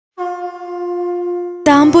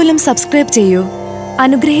താംബൂലം subscribe ചെയ്യൂ.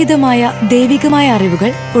 അനുഗ്രഹീതമായ ദൈവികമായ അറിവുകൾ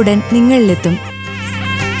ഉടൻ നിങ്ങളിലെത്തും.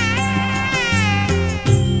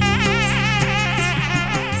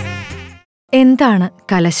 എന്താണ്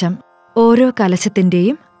കലശം? ഓരോ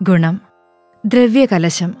കലശത്തിന്റെയും ഗുണം.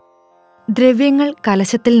 ദ്രവ്യകലശം. ദ്രവ്യങ്ങൾ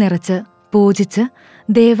കലശത്തിൽ നിറച്ച് പൂജിച്ച്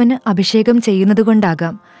ദേവന് അഭിഷേകം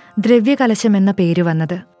ചെയ്യുന്നതുകൊണ്ടാകാം ദ്രവ്യകലശമെന്ന പേര്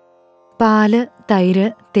വന്നത്. പാല്, തൈര്,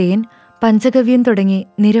 തേൻ, പഞ്ചഗവ്യം തുടങ്ങി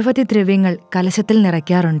നിരവധി ദ്രവ്യങ്ങൾ കലശത്തിൽ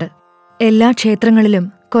നിറയ്ക്കാറുണ്ട്. എല്ലാ ക്ഷേത്രങ്ങളിലും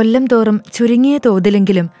കൊല്ലം തോറും ചുരുങ്ങിയ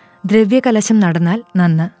തോതിലെങ്കിലും ദ്രവ്യകലശം നടന്നാൽ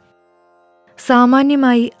നന്ന്.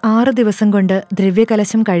 സാമാന്യമായി 6 ദിവസം കൊണ്ട്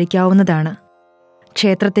ദ്രവ്യകലശം കഴിക്കാവുന്നതാണ്.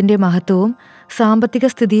 ക്ഷേത്രത്തിന്റെ മഹത്വവും സാമ്പത്തിക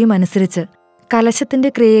സ്ഥിതിയും അനുസരിച്ച് കലശത്തിന്റെ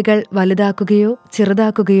ക്രിയകൾ വലുതാക്കുകയോ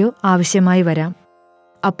ചെറുതാക്കുകയോ ആവശ്യമായി വരാം.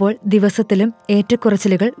 അപ്പോൾ ദിവസത്തിലും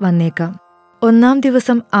ഏറ്റക്കുറച്ചിലുകൾ വന്നേക്കാം. 1-ാം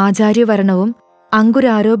ദിവസം ആചാര്യവരണവും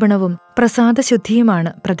അങ്കുരാരോപണവും പ്രസാദശുദ്ധിയുമാണ്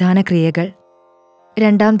പ്രധാന ക്രിയകൾ.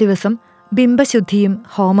 2-ാം ദിവസം ബിംബശുദ്ധിയും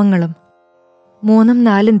ഹോമങ്ങളും. 3-ഉം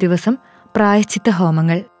 4-ഉം ദിവസം പ്രായശ്ചിത്ത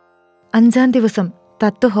ഹോമങ്ങൾ. 5-ാം ദിവസം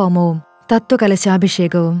തത്വഹോമവും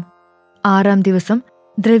തത്വകലശാഭിഷേകവും. 6-ാം ദിവസം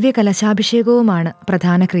ദ്രവ്യകലശാഭിഷേകവുമാണ്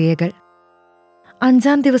പ്രധാന ക്രിയകൾ.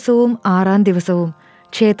 5-ാം ദിവസവും 6-ാം ദിവസവും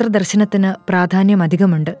ക്ഷേത്രദർശനത്തിന്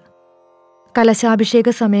പ്രാധാന്യമധികമുണ്ട്. കലശാഭിഷേക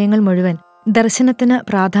സമയങ്ങൾ മുഴുവൻ ദർശനത്തിന്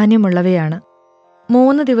പ്രാധാന്യമുള്ളവയാണ്.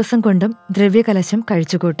 3 ദിവസം കൊണ്ടും ദ്രവ്യകലശം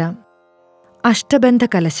കഴിച്ചുകൂട്ടാം. അഷ്ടബന്ധ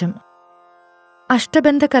കലശം.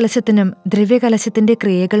 അഷ്ടബന്ധ കലശത്തിനും ദ്രവ്യകലശത്തിന്റെ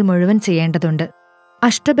ക്രിയകൾ മുഴുവൻ ചെയ്യേണ്ടതുണ്ട്.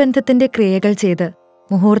 അഷ്ടബന്ധത്തിന്റെ ക്രിയകൾ ചെയ്ത്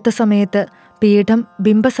മുഹൂർത്ത സമയത്ത് പീഠം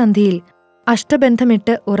ബിംബസന്ധിയിൽ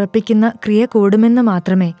അഷ്ടബന്ധമിട്ട് ഉറപ്പിക്കുന്ന ക്രിയ കൂടുമെന്ന്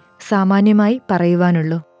മാത്രമേ സാമാന്യമായി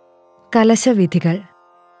പറയുവാനുള്ളൂ. കലശവിധികൾ.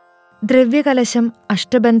 ദ്രവ്യകലശം,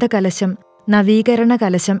 അഷ്ടബന്ധ കലശം, നവീകരണ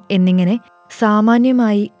കലശം എന്നിങ്ങനെ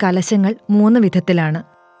സാമാന്യമായി കലശങ്ങൾ 3 വിധത്തിലാണ്.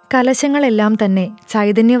 കലശങ്ങളെല്ലാം തന്നെ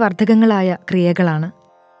ചൈതന്യവർദ്ധകങ്ങളായ ക്രിയകളാണ്.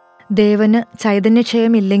 ദേവന്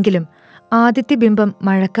ചൈതന്യക്ഷയമില്ലെങ്കിലും ആദിത്യബിംബം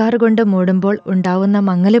മഴക്കാറുകൊണ്ട് മൂടുമ്പോൾ ഉണ്ടാവുന്ന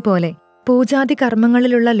മങ്ങല് പോലെ പൂജാതി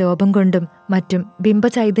കർമ്മങ്ങളിലുള്ള ലോപം കൊണ്ടും മറ്റും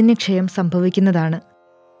ബിംബചൈതന്യക്ഷയം സംഭവിക്കുന്നതാണ്.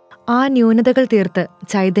 ആ ന്യൂനതകൾ തീർത്ത്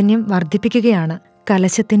ചൈതന്യം വർദ്ധിപ്പിക്കുകയാണ്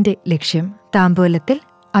കലശത്തിന്റെ ലക്ഷ്യം. താംബൂലത്തിൽ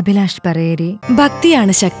അഭിലാഷ് പറയേരി.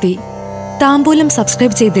 ഭക്തിയാണ് ശക്തി. താംബൂലം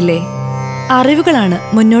സബ്സ്ക്രൈബ് ചെയ്തില്ലേ? അറിവുകളാണ്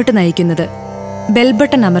മുന്നോട്ട് നയിക്കുന്നത്.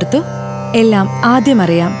 ബെൽബട്ടൺ അമർത്തു. എല്ലാം ആദ്യം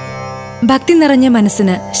അറിയാം. ഭക്തി നിറഞ്ഞ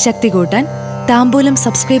മനസ്സിന് ശക്തി കൂട്ടാൻ താംബൂലം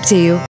സബ്സ്ക്രൈബ് ചെയ്യൂ.